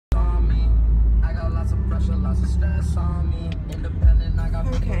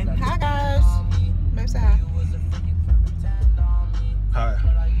Okay. Hi guys. Maybe say hi. Hi.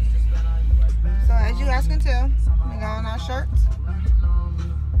 So as you guys can tell, we got on our shirts.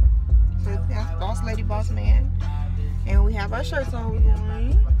 So that's Boss Lady, Boss Man. And we have our shirts on. We're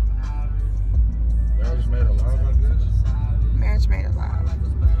going. Marriage Made Alive, I guess. Marriage Made Alive.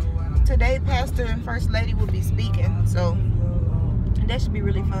 Today, Pastor and First Lady will be speaking, so that should be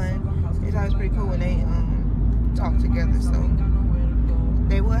really fun. It's always pretty cool when they talk together. So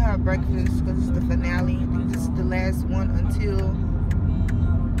they will have breakfast because it's the finale. I think this is the last one until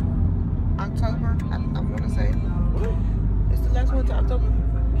October. I want to say it's the last one until October.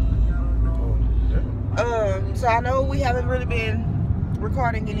 So I know we haven't really been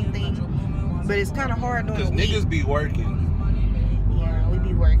recording anything, but it's kind of hard doing it. Because niggas be working. Yeah, we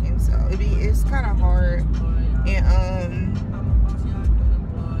be working, so it's kind of hard, and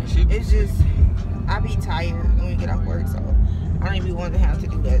it's just I be tired when we get off work, so I don't even want to have to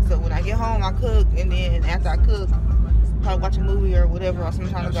do that. So when I get home, I cook, and then after I cook, probably watch a movie or whatever, or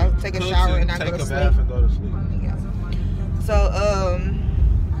sometimes I take a shower and I go to sleep. Yeah. So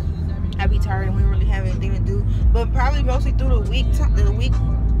I be tired and we don't really have anything to do, but probably mostly through the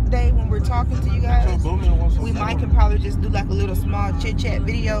weekday when we're talking to you guys, we might can probably just do like a little small chit chat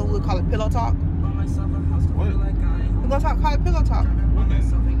video. We'll call it Pillow Talk. What? We're gonna call it Pillow Talk.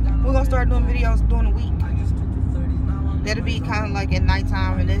 We're gonna start doing videos during the week. That'll be kind of like at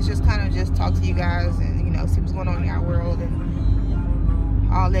nighttime, and it's just kind of just talk to you guys and see what's going on in our world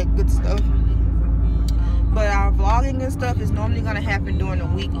and all that good stuff. But our vlogging and stuff is normally going to happen during the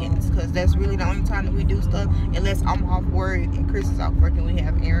weekends, because that's really the only time that we do stuff, unless I'm off work and Chris is off work and we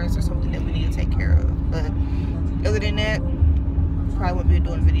have errands or something that we need to take care of. But other than that, probably won't be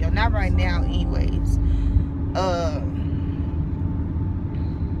doing a video. Not right now anyways.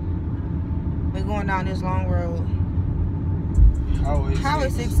 We're going down this long road. Highway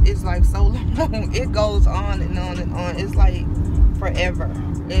 6 is like so long. It goes on and on and on. It's like forever.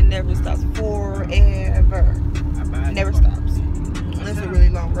 It never stops. Forever. It never stops. It's a really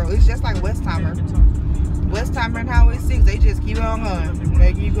long road. It's just like Westheimer. Westheimer and Highway 6, they just keep on going.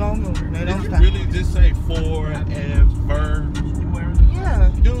 They keep on going. They don't stop. Did you really just say forever?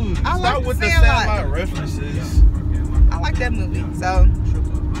 Yeah. Dude, I stop like with the Sandlot. Sandlot references. I like that movie. So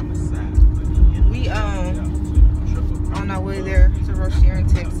we on our way there to Rochelle,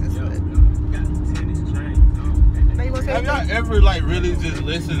 Texas. But have y'all ever like really just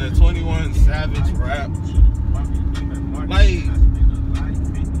listened to 21 Savage rap? Like,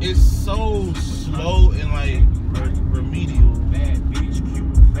 it's so slow and like remedial.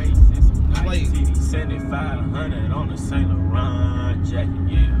 Like 7500 on the Saint Laurent jacket.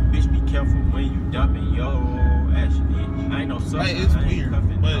 Yeah, bitch, be careful when you dumping your ass. I ain't no like, it's weird,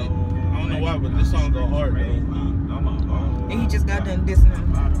 but I don't know why, but this song go hard though. And he just got done dissing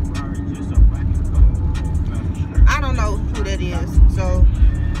him. I don't know who that is, so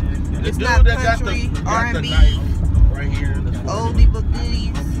it's not country, R&B, right here in the oldie but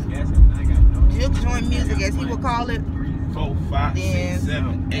goodies, juke joint music as he would call it. 4, 5, 6,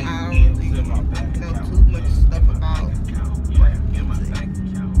 7, 8 I don't really know too much stuff about rap music.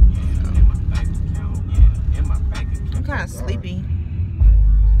 I'm kind of sleepy.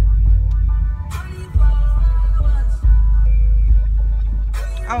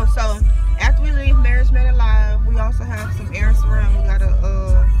 Oh, so after we leave Marriage Made Alive, we also have some errands around. We gotta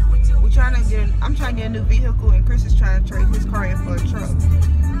I'm trying to get a new vehicle, and Chris is trying to trade his car in for a truck.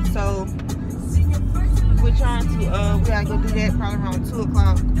 So we're trying to we gotta go do that probably around 2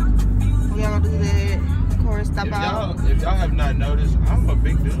 o'clock. We gotta do that. Of course, stop out. If y'all have not noticed, I'm a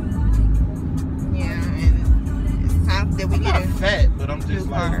big dude. Yeah, and it's time that we get not fat, but I'm just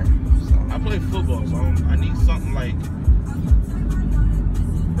like I play football, so I need something like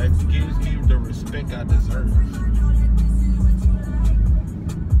that gives me the respect I deserve.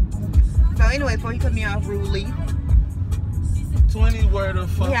 So anyway, before you cut me off rudely, 20 where the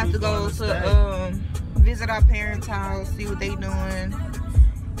fuck we have to go to visit our parents' house, see what they doing,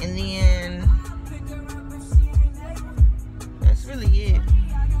 and then that's really it.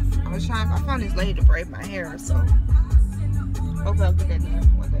 I found this lady to braid my hair, so hopefully I'll get that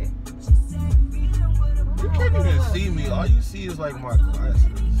done one day. You can't even see me. All you see is like my glasses.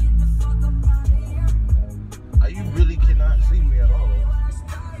 You really cannot see me at all.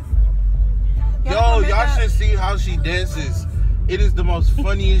 Yo, y'all should see how she dances. It is the most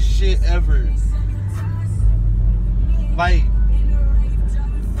funniest shit ever. Like,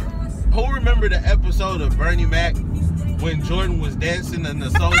 who remember the episode of Bernie Mac when Jordan was dancing in the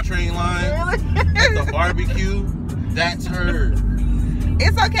Soul Train line at the barbecue? That's her.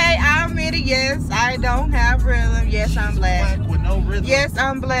 It's okay. I admit it. Yes, I don't have rhythm. Yes, I'm black. With no rhythm. Yes,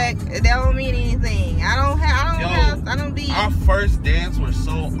 I'm black. That don't mean anything. I don't be. Our first dance was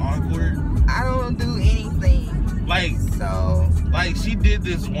so awkward. I don't do anything. Like she did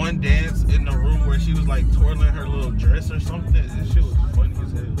this one dance in the room where she was like twirling her little dress or something. This shit was funny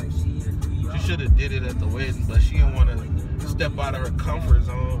as hell. She should have did it at the wedding, but she didn't want to step out of her comfort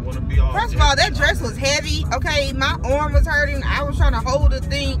zone. Want to be all. First of all, that dress was heavy. Okay, my arm was hurting. I was trying to hold the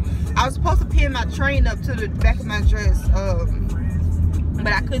thing. I was supposed to pin my train up to the back of my dress,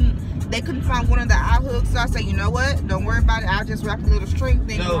 but I couldn't. They couldn't find one of the eye hooks, so I said, you know what? Don't worry about it. I'll just wrap a little string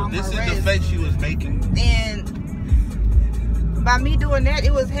thing around my wrist. This is the face she was making. And by me doing that,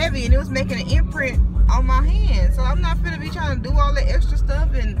 it was heavy and it was making an imprint on my hand. So I'm not finna be trying to do all that extra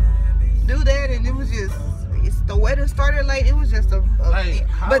stuff and do that. And it was just, the wedding started late. It was just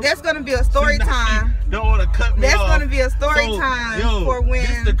but that's gonna be a story time. Don't want to cut me off. That's gonna be a story time for when.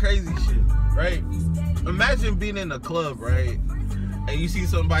 This is the crazy shit, right? Imagine being in a club, right? And you see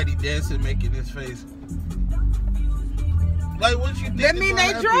somebody dancing, making this face. Like, what you think? That mean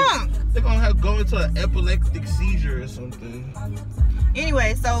they drunk. They're gonna go into an epileptic seizure or something.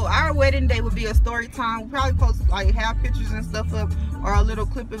 Anyway, so our wedding day would be a story time. We'll probably post, like, have pictures and stuff up, or a little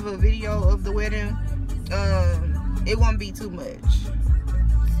clip of a video of the wedding. It won't be too much.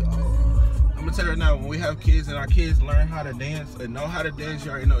 So I'm gonna tell you right now, when we have kids and our kids learn how to dance and know how to dance,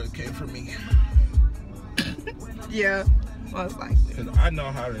 you already know it came from me. Yeah. Most likely. Cause I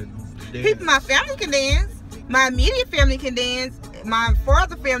know how to dance. People, my family can dance. My immediate family can dance. My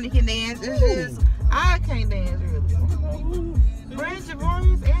farther family can dance. It's just I can't dance really. Brand,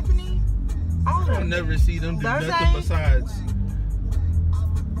 Javorius, Anthony, all of them. I'll never see them do nothing besides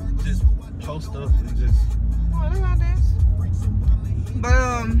just post up and just. Oh, they gonna dance.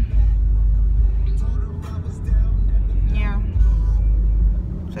 But yeah.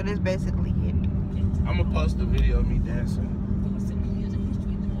 So that's basically it. I'm gonna post a video of me dancing.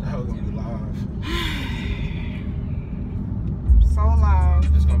 The hell gonna be live. So live.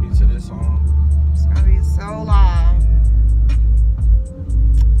 It's gonna be to this song. It's gonna be so live.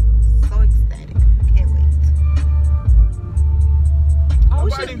 So ecstatic. Can't wait. Oh,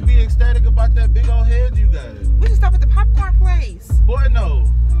 nobody be ecstatic about that big old head you got. We should stop at the popcorn place. Boy, no.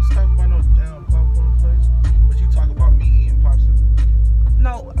 You ain't talking about no damn popcorn place. But you talk about me eating popsicles.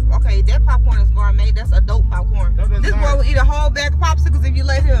 No, okay, that popcorn is gourmet. That's adult popcorn. No, this boy will eat a whole bag of popsicles if you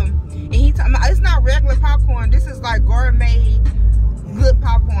let him. And he talking about, it's not regular popcorn. This is like gourmet, good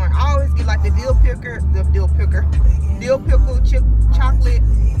popcorn. I always get like the dill pickle chip chocolate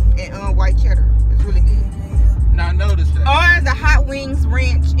and white cheddar. It's really good. Now notice that. Or the hot wings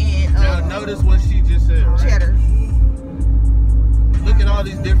ranch and now notice what she just said, right? Cheddar. Look at all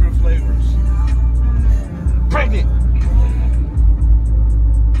these different flavors. Pregnant.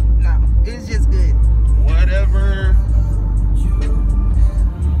 It's just good. Whatever.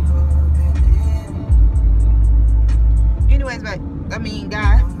 Anyways, but I mean,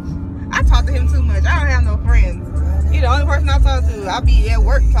 guys, I talk to him too much. I don't have no friends. He's the only person I talk to. I be at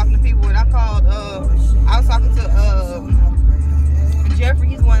work talking to people. And I called. I was talking to Jeffrey.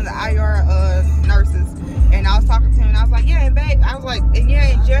 He's one of the IR nurses, and I was talking to him. And I was like, yeah, and babe. I was like, and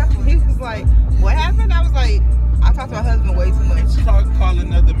yeah, and Jeff. He was like, what happened? I was like, I talk to my husband way too much. Call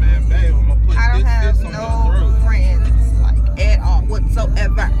another man babe. I'm gonna put I don't have this on your throat. No friends, like, at all,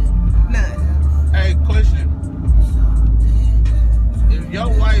 whatsoever. None. Hey, question. If your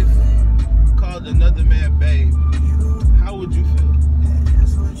wife called another man babe, how would you feel?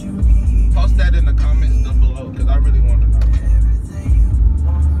 Post that in the comments down below, because I really want to know.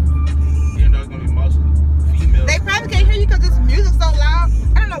 Even though it's going to be mostly female. They probably can't hear you because this music's so loud.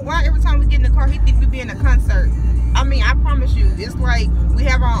 I don't know why every time we get in the car, he thinks we be in a concert. I mean, I promise you, it's like we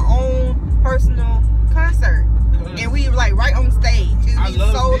have our own personal concert. And we like right on stage. It's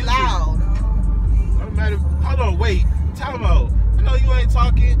so music. Loud. Hold on, wait. Time out. I know you ain't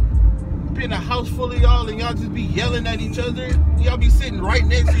talking. Be in a house full of y'all and y'all just be yelling at each other. Y'all be sitting right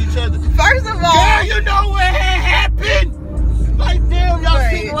next to each other. First of all, girl, you know what happened? Like, damn, y'all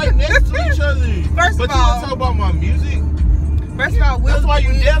sitting right next to each other. First but of you all, want to talk about my music? First of all, that's why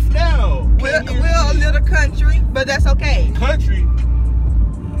you deaf now. We're a little country, but that's okay. Country?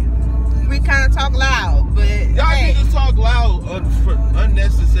 We kind of talk loud, but y'all need to talk loud for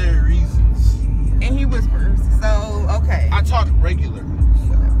unnecessary reasons. And he whispers, so okay. I talk regular.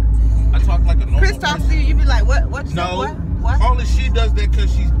 I talk like a normal Chris talks to you, you be like, what? No. What? Only she does that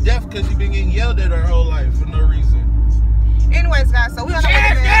because she's deaf, because she's been getting yelled at her whole life for no reason. Anyways, guys, so we on our way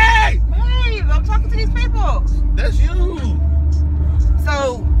to Babe, I'm talking to these people. That's you.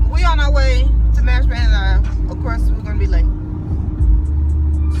 So we on our way to Marriage Band Live. Of course, we're gonna be late.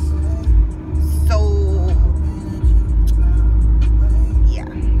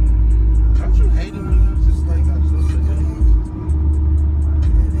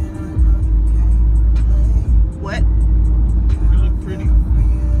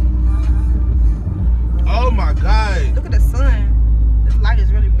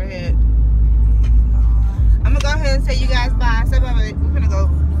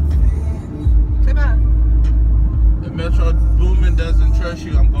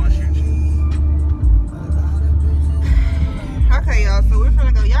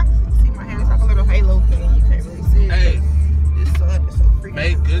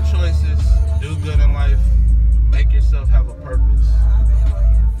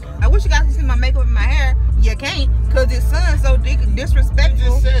 my makeup and my hair, you can't, cause his son's so disrespectful.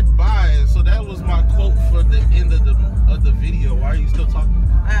 You just said bye, so that was my quote for the end of the video. Why are you still talking?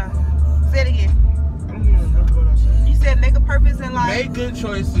 Say it again. I don't even remember what I said. You said make a purpose in life. Make good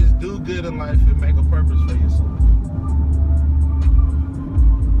choices, do good in life, and make a purpose for